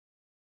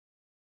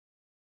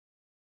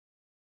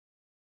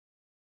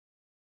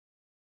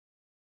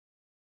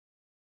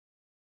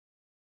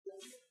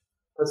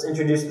let's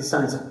introduce the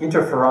science of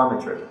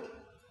interferometry.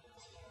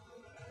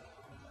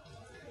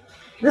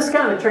 This is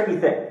kind of a tricky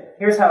thing.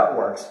 Here's how it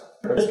works.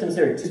 Just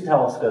consider two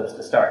telescopes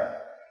to start.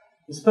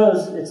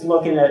 Suppose it's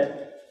looking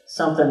at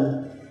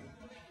something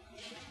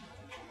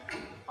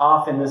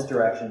off in this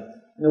direction,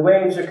 and the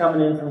waves are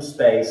coming in from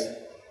space.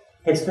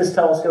 Hits this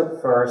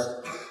telescope first,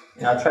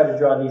 and I'll try to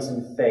draw these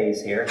in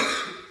phase here.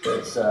 So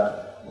it's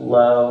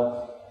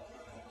low,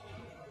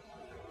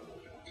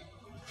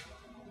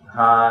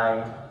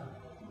 high,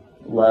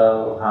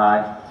 low,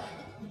 high.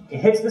 It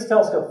hits this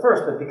telescope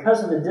first, but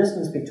because of the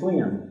distance between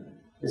them,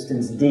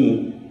 distance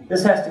d,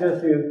 this has to go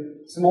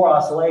through some more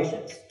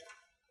oscillations.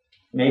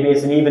 Maybe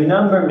it's an even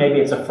number, maybe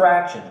it's a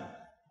fraction.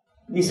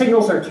 These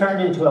signals are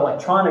turned into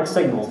electronic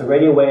signals. The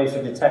radio waves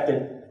are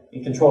detected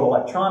and controlled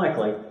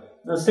electronically.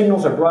 Those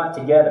signals are brought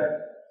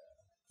together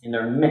and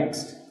they're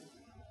mixed.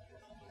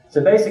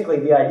 So basically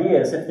the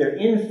idea is if they're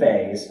in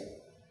phase,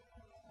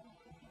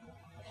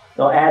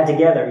 they'll add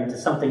together into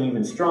something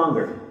even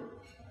stronger.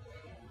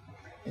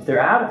 If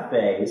they're out of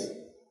phase,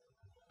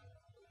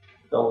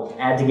 they'll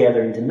add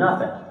together into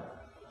nothing.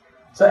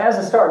 So as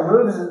the star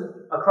moves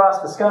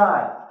across the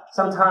sky,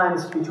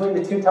 sometimes between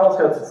the two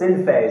telescopes it's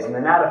in phase and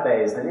then out of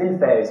phase, then in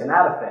phase and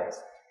out of phase.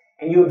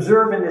 And you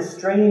observe in this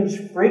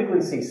strange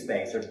frequency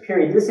space or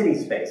periodicity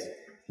space,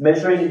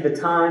 measuring the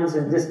times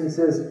and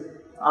distances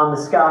on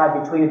the sky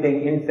between it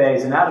being in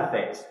phase and out of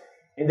phase.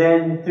 And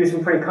then through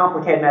some pretty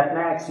complicated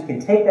mathematics, you can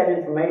take that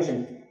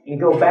information and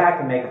go back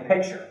and make a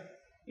picture.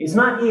 It's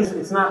not easy,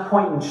 it's not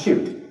point and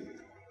shoot.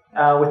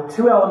 With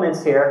two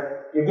elements here,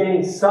 you're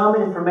getting some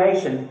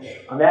information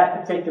on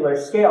that particular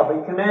scale, but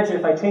you can imagine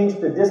if I change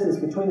the distance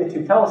between the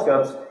two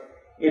telescopes,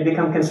 it'd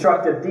become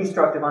constructive,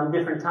 destructive on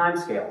different time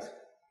scales.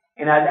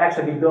 And I'd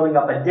actually be building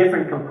up a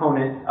different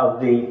component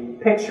of the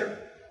picture.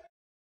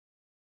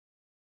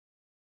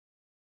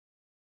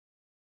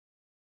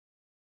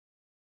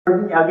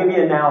 I'll give you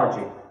an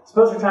analogy.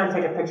 Suppose we're trying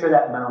to take a picture of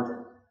that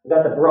mountain. We've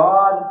got the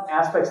broad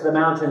aspects of the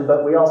mountain,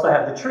 but we also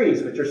have the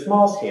trees, which are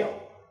small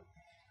scale.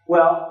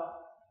 Well,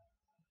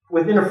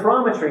 with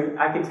interferometry,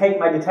 I could take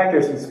my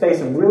detectors and space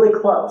them really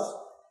close,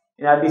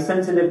 and I'd be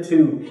sensitive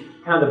to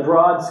kind of the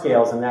broad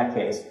scales in that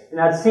case. And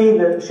I'd see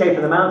the shape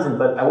of the mountain,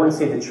 but I wouldn't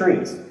see the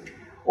trees.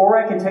 Or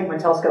I can take my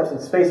telescopes and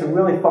space them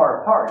really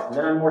far apart, and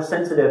then I'm more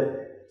sensitive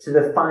to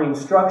the fine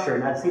structure,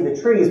 and I'd see the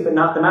trees, but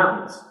not the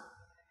mountains.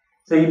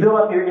 So you build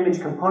up your image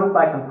component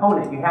by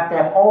component. You have to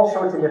have all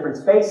sorts of different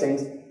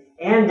spacings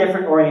and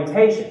different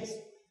orientations.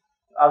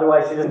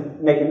 Otherwise, you're just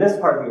making this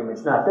part of the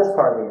image, not this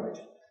part of the image.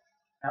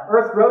 Now,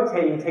 Earth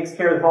rotating takes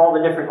care of all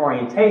the different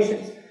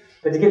orientations.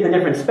 But to get the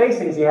different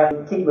spacings, you have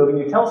to keep moving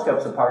your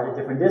telescopes apart at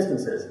different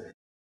distances.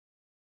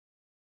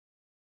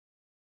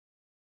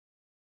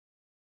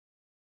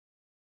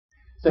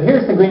 So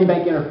here's the Green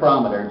Bank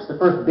interferometer. It's the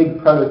first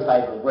big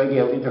prototype of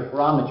radio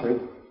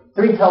interferometry.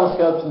 3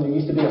 telescopes, and there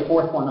used to be a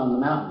 4th one on the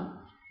mountain.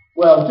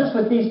 Well, just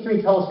with these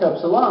 3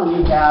 telescopes alone,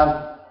 you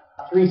have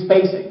 3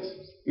 spacings.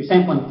 You're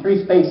sampling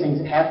 3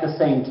 spacings at the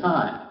same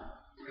time.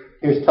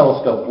 Here's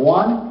telescope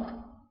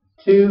 1,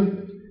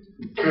 2,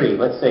 3.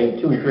 Let's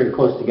say 2 and 3 are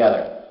close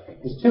together.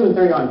 Because 2 and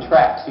 3 are on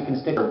tracks. You can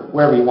stick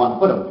wherever you want to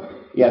put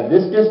them. You have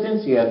this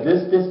distance, you have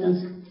this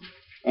distance,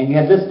 and you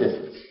have this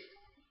distance.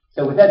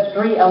 So with that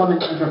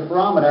 3-element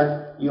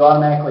interferometer, you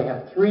automatically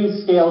have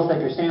 3 scales that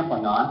you're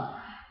sampling on.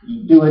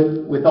 You do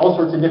it with all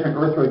sorts of different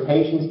Earth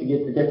rotations to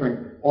get the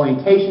different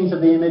orientations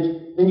of the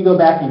image. Then you go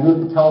back and you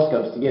move the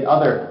telescopes to get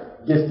other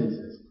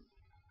distances.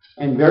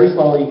 And very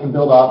slowly you can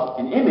build up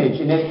an image,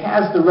 and it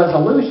has the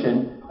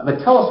resolution of a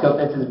telescope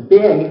that's as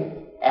big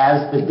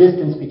as the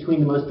distance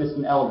between the most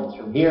distant elements,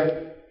 from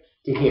here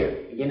to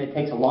here. Again, it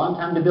takes a long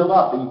time to build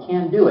up, but you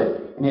can do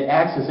it, and it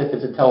acts as if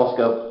it's a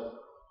telescope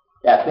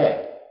that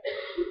big.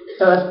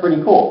 So that's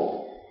pretty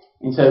cool.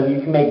 And so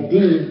you can make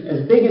D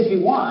as big as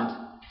you want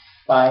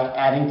by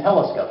adding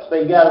telescopes.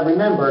 But you got to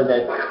remember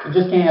that you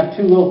just can't have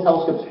 2 little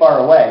telescopes far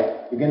away.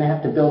 You're going to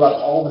have to build up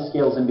all the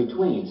scales in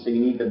between. So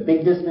you need the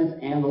big distance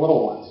and the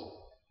little ones.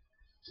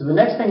 So the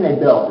next thing they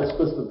built, this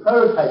was the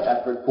prototype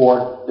effort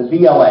for the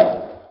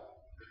VLA.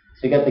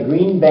 So you got the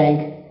Green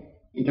Bank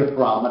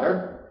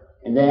interferometer,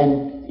 and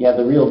then you have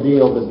the real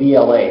deal, the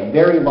VLA,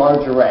 very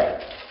large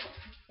array.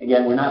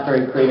 Again, we're not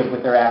very creative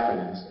with their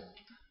acronyms.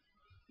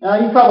 Now,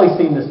 you've probably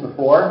seen this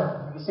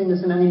before. Have you seen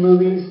this in any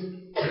movies?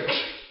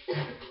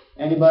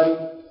 Anybody?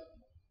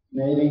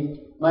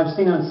 Maybe. I've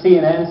seen on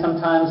CNN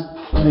sometimes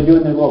when they're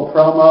doing their little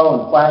promo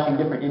and flashing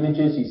different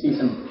images. You see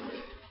some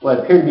what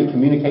appear to be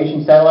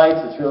communication satellites.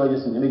 It's really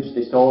just an image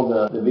they stole,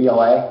 the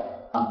VLA.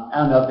 I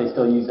don't know if they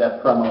still use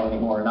that promo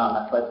anymore or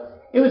not,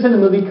 but it was in the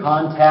movie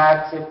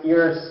Contact. If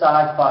you're a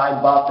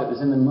sci-fi buff, it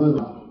was in the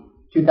movie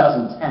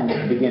 2010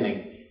 at the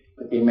beginning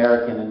with the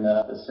American and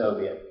the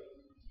Soviet.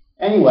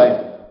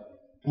 Anyway,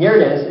 here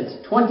it is.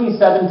 It's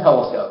 27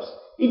 telescopes.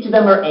 Each of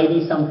them are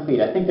 80-some feet.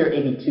 I think they're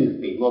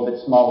 82 feet, a little bit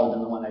smaller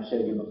than the one I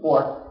showed you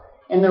before.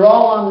 And they're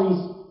all on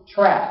these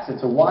tracks.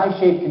 It's a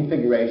Y-shaped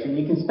configuration.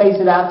 You can space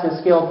it out to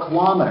scale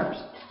kilometers.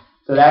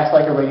 So it acts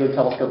like a radio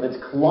telescope that's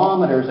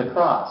kilometers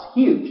across.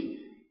 Huge.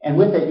 And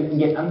with it, you can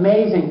get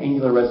amazing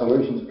angular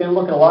resolutions. We're going to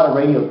look at a lot of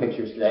radio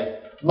pictures today.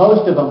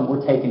 Most of them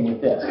were taken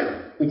with this.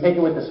 We take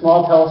it with a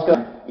small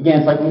telescope. Again,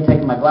 it's like me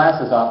taking my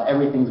glasses off.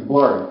 Everything's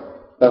blurred.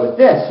 But with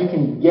this, you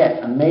can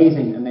get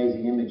amazing,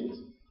 amazing images.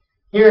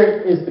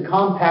 Here is the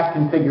compact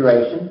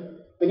configuration.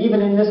 But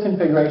even in this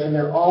configuration,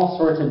 there are all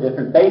sorts of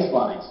different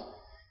baselines.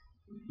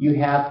 You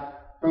have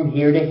from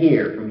here to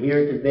here, from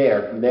here to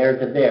there, from there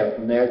to there,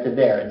 from there to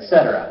there,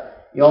 etc.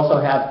 You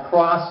also have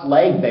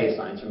cross-leg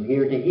baselines from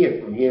here to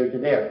here, from here to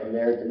there, from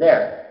there to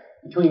there.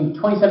 Between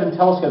 27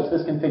 telescopes,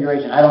 this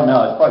configuration, I don't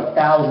know, it's probably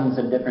thousands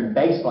of different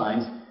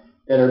baselines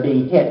that are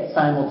being hit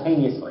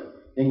simultaneously.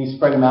 Then you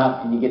spread them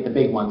out and you get the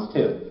big ones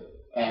too.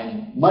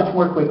 And much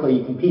more quickly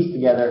you can piece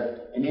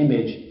together an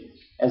image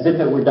as if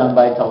it were done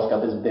by a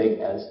telescope as big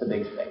as the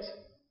big space.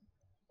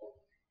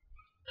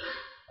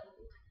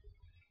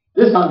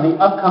 This is on the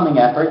upcoming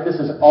effort. This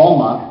is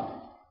ALMA.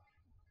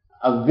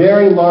 A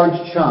very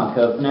large chunk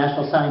of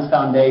National Science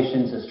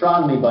Foundation's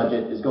astronomy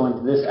budget is going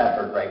to this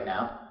effort right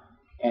now.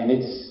 And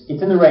it's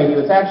in the radio.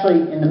 It's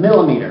actually in the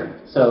millimeter,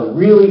 so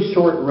really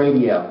short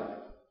radio.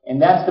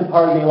 And that's the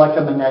part of the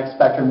electromagnetic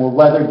spectrum where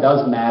weather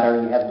does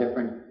matter. You have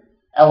different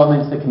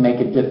elements that can make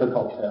it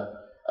difficult to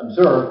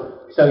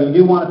observe. So you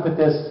do want to put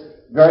this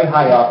very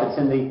high up. It's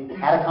in the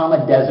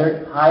Atacama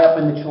Desert, high up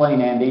in the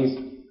Chilean Andes,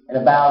 at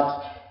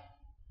about,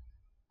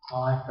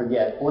 I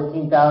forget,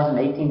 14,000,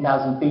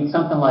 18,000 feet,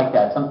 something like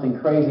that, something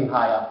crazy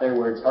high up there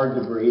where it's hard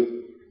to breathe.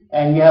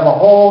 And you have a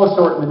whole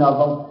assortment of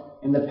them,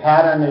 and the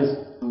pattern is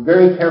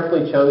very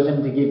carefully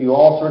chosen to give you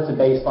all sorts of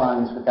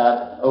baselines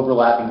without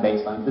overlapping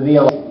baselines.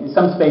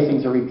 Some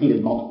spacings are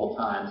repeated multiple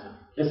times.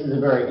 This is a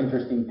very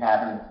interesting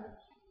pattern.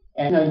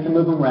 And you can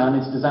move them around.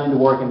 It's designed to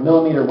work in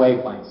millimeter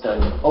wavelengths,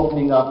 so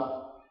opening up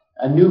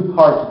a new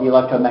part of the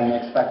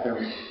electromagnetic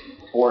spectrum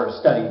for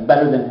study,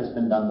 better than has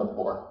been done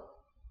before.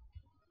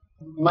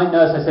 You might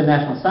notice I said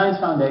National Science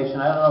Foundation.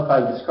 I don't know if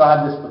I've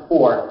described this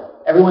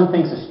before. Everyone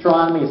thinks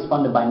astronomy is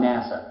funded by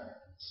NASA.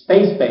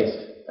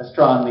 Space-based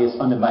astronomy is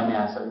funded by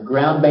NASA.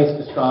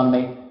 Ground-based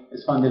astronomy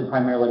is funded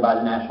primarily by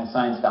the National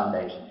Science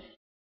Foundation.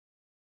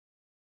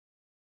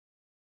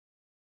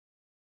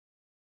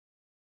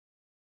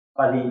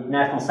 By the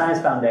National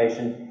Science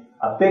Foundation,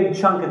 a big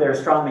chunk of their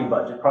astronomy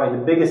budget, probably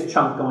the biggest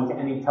chunk going to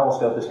any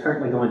telescope, is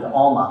currently going to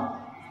ALMA.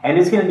 And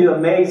it's going to do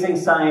amazing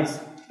science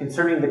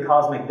concerning the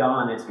cosmic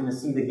dawn. It's going to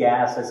see the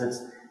gas as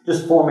it's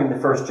just forming the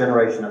first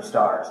generation of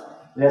stars.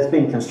 And that's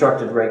being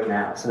constructed right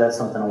now, so that's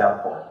something to look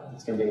out for.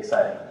 It's going to be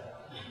exciting.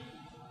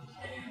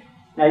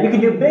 Now, you can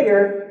do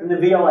bigger than the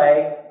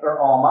VLA or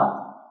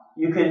ALMA.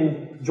 You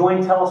can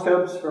join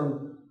telescopes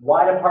from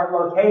wide apart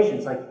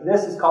locations. Like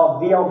this is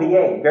called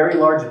VLBA, Very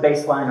Large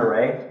Baseline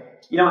Array.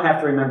 You don't have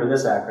to remember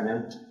this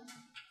acronym,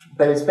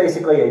 but it's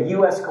basically a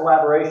U.S.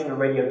 collaboration of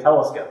radio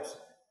telescopes,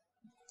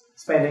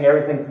 spanning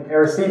everything from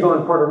Arecibo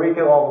in Puerto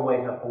Rico all the way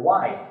to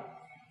Hawaii.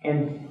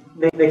 And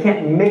they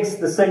can't mix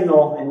the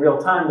signal in real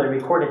time. They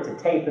record it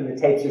to tape, and the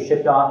tapes are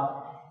shipped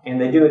off,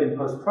 and they do it in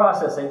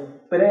post-processing.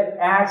 But it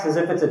acts as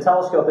if it's a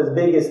telescope as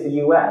big as the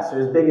U.S., or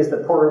as big as the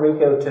Puerto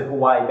Rico to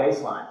Hawaii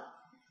baseline.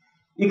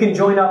 You can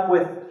join up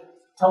with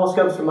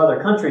telescopes from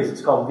other countries.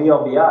 It's called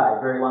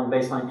VLBI, Very Long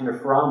Baseline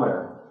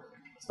Interferometer.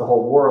 It's the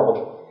whole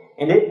world.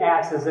 And it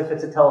acts as if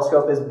it's a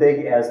telescope as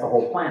big as the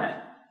whole planet.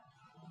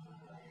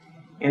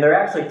 And there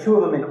are actually two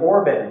of them in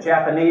orbit, a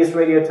Japanese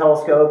radio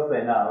telescope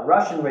and a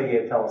Russian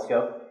radio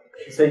telescope.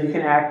 So you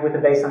can act with a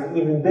baseline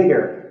even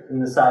bigger than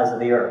the size of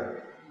the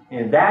Earth.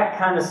 And that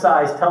kind of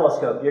size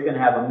telescope, you're going to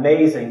have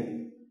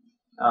amazing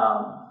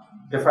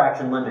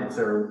diffraction limits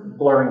or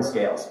blurring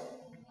scales.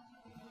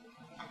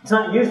 It's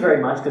not used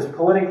very much because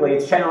politically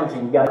it's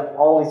challenging. You've got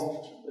all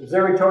these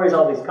observatories,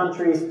 all these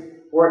countries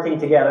working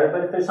together.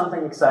 But if there's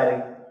something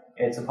exciting,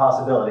 it's a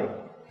possibility.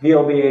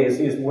 VLBA is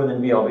used more than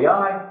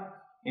VLBI,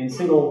 and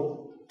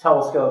single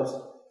telescopes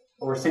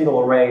or single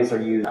arrays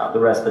are used the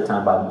rest of the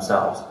time by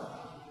themselves.